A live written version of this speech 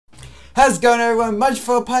How's it going, everyone? Munch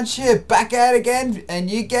for a Punch here, back at it again,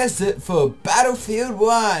 and you guessed it, for Battlefield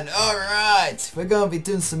 1. Alright, we're going to be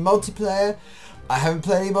doing some multiplayer. I haven't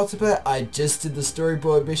played any multiplayer, I just did the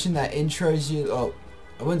storyboard mission that intros you, oh,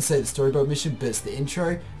 I wouldn't say the storyboard mission, but it's the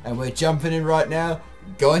intro, and we're jumping in right now,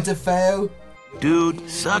 going to fail. Dude,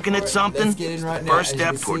 sucking at something? Let's get in right now. First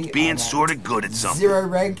step towards being sorta good at something. 0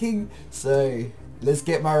 ranking, so let's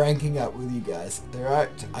get my ranking up with you guys. Alright,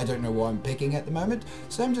 I don't know what I'm picking at the moment,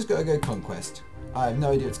 so I'm just going to go Conquest. I have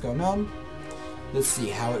no idea what's going on. Let's see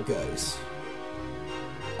how it goes.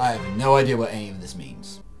 I have no idea what any of this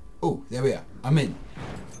means. Oh, there we are. I'm in.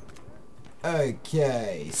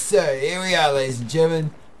 Okay, so here we are, ladies and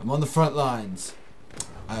gentlemen. I'm on the front lines.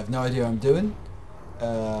 I have no idea what I'm doing.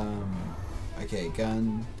 Okay,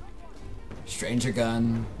 gun. Stranger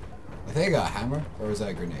gun. I think I got a hammer, or is that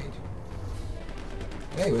a grenade?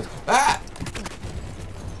 Hey, what's... Ah!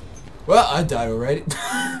 Well, I died already.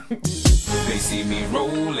 They see me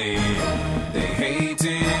rolling, they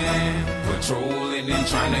hating, patrolling and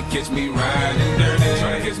trying to catch me riding dirty,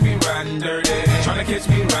 trying to catch me riding dirty, trying to catch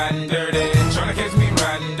me riding dirty, trying to catch me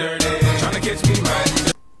riding dirty, trying to catch me riding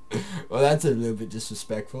dirty. Well, that's a little bit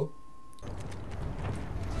disrespectful.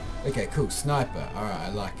 Okay, cool, sniper. Alright, I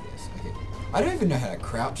like this. Okay, I don't even know how to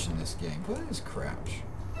crouch in this game. What is crouch?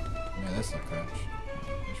 No, that's not crouch.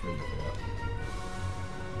 Let's really look it up.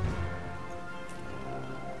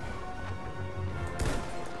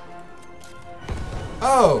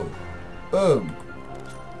 Oh! Boom!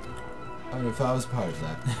 I don't know if I was part of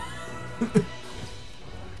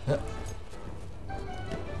that.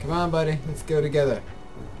 Come on, buddy. Let's go together.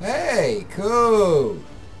 Hey! Cool!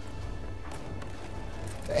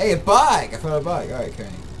 Hey, a bike! I found a bike. Alright, Kearney.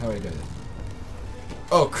 How do I do this?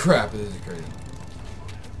 Oh, crap. This is crazy.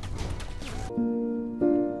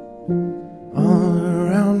 All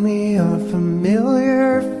around me are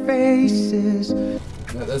familiar faces.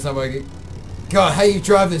 No, that's not working. God, how you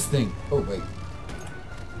drive this thing? Oh, wait.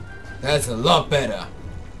 That's a lot better.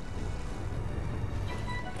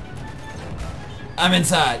 I'm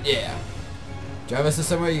inside, yeah. Drive us to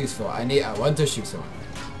somewhere useful. I want to shoot someone.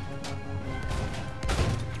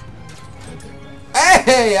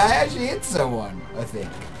 Hey, I actually hit someone, I think.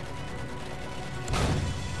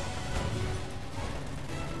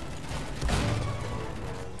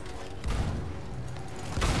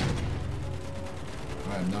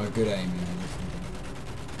 I'm not good aiming.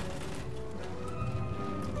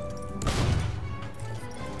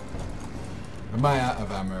 Am I out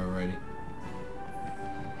of ammo already?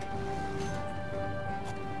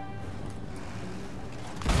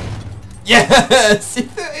 Yes!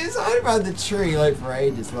 It's hard behind the tree like for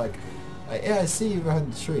ages. Like, yeah, I see you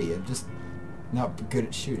behind the tree. I'm just not good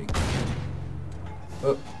at shooting.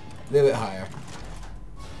 Oh, a little bit higher.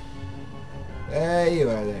 There you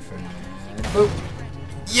are there for a minute. Boop.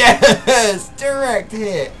 Yes! Direct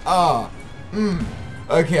hit! Oh.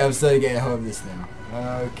 Okay, I'm starting to get a hold of this now.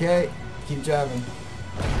 Okay. Keep driving.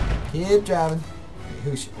 Keep driving.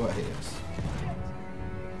 What hit us?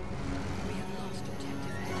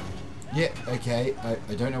 Yeah, okay.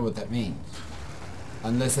 I don't know what that means.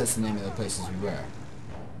 Unless that's the name of the places we were.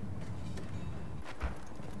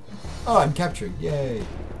 Oh, I'm capturing. Yay.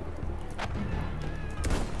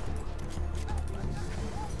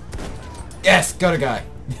 Yes! Got a guy.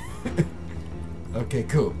 Okay,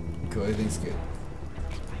 cool. Cool, everything's good.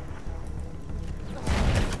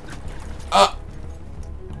 Ah!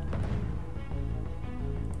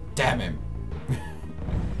 Damn him.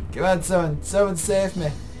 Come on, someone. Someone save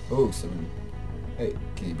me. Oh, someone. Hey,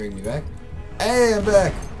 can you bring me back? Hey, I'm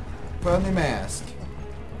back. Put on the mask.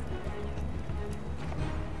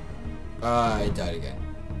 I died again.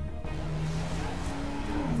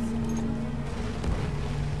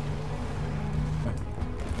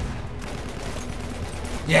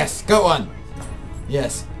 Yes, got one.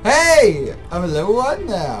 Yes. Hey, I'm a level 1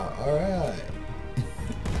 now. All right.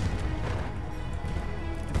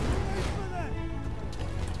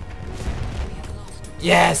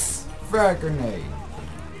 Yes! Frag grenade!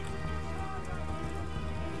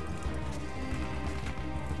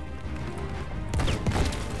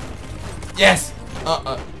 Yes!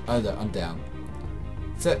 I'm down.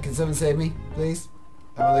 So, can someone save me, please?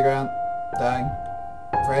 I'm on the ground. Dying.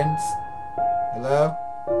 Friends? Hello?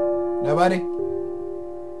 Nobody?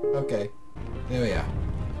 Okay. There we are.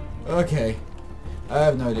 Okay. I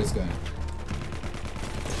have no idea what's going on.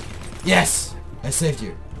 Yes! I saved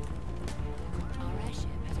you.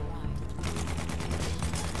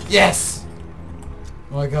 Yes!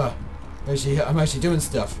 Oh my god. I'm actually doing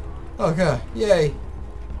stuff. Oh god. Yay.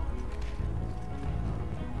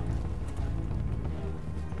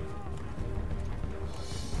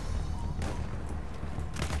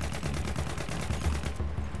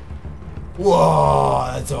 Whoa,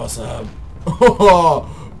 that's awesome.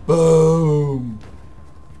 Oh, boom.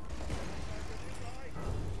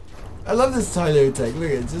 I love this tiny little tank. Look,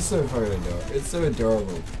 it's just so fucking adorable. It's so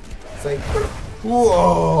adorable. It's like,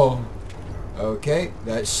 whoa. Okay,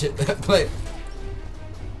 that shit, that plate.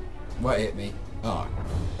 What hit me? Oh,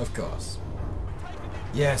 of course.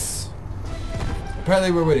 Yes.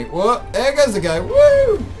 Apparently we're winning. Whoa, there goes the guy.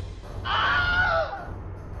 Woo!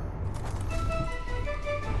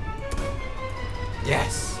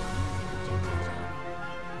 Yes.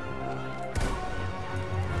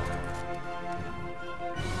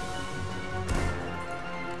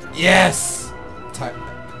 Yes.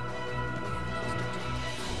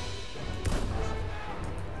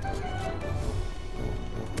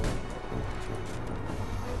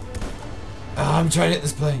 I'm trying to hit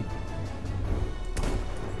this plane.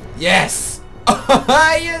 Yes!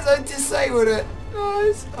 Yes, I disabled it.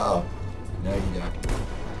 Nice. Oh. No, you don't.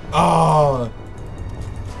 Oh.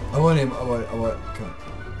 I want him. I want. Come on.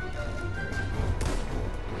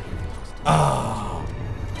 Oh.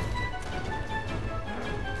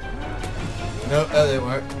 Nope, that didn't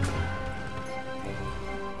work.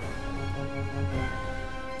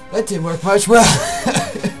 That didn't work much well.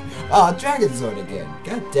 Oh, Dragon Sword again.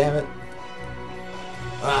 God damn it.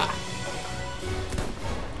 Ah.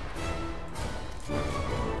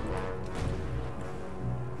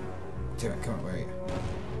 Damn it, come on, where are you?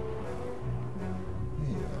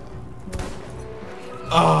 There you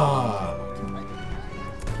are. Ah.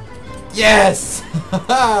 Yes!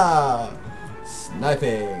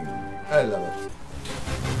 Sniping. I love it.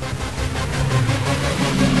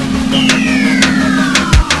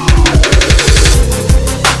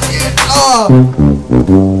 Yeah. Oh!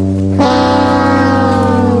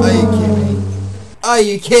 Are you kidding me? Are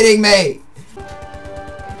you kidding me?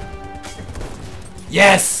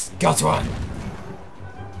 Yes! Got one!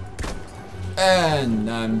 And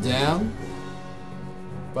I'm down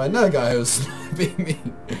by another guy who's sniping me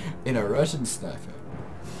in a Russian sniper.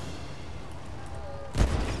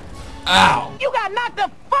 Ow! You got knocked the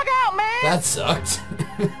fuck out, man! That sucked.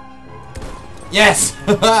 Yes!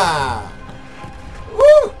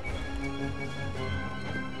 Woo!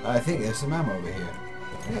 I think there's some ammo over here.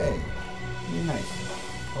 Hey, nice.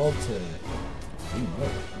 Hold to it.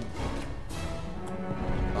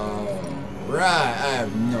 Alright, I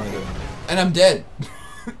have no idea. And I'm dead.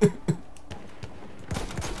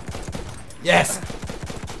 Yes!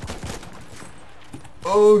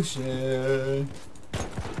 Oh shit.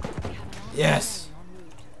 Yes!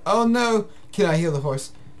 Oh no! Can I heal the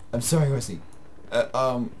horse? I'm sorry, horsey. F?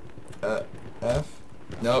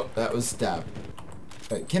 Nope, that was stab.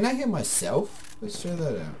 Wait, can I heal myself? Let's try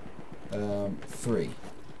that out. 3.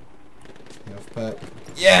 Health pack.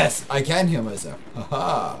 Yes! I can heal myself.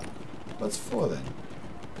 Haha! What's 4 then?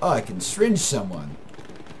 Oh, I can syringe someone.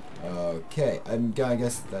 Okay, I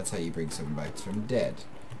guess that's how you bring someone back from dead.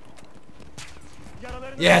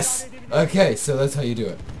 Yes! Okay, so that's how you do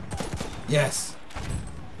it. Yes!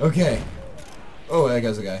 Okay. Oh, there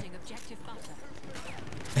goes a guy.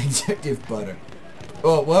 Injective butter.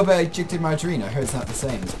 Oh, what about injected margarine? I heard it's not the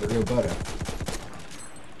same. It's the real butter.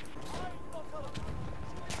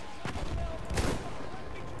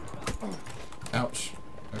 Ouch.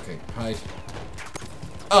 Okay, hide.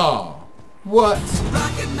 Oh! What?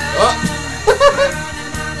 Oh!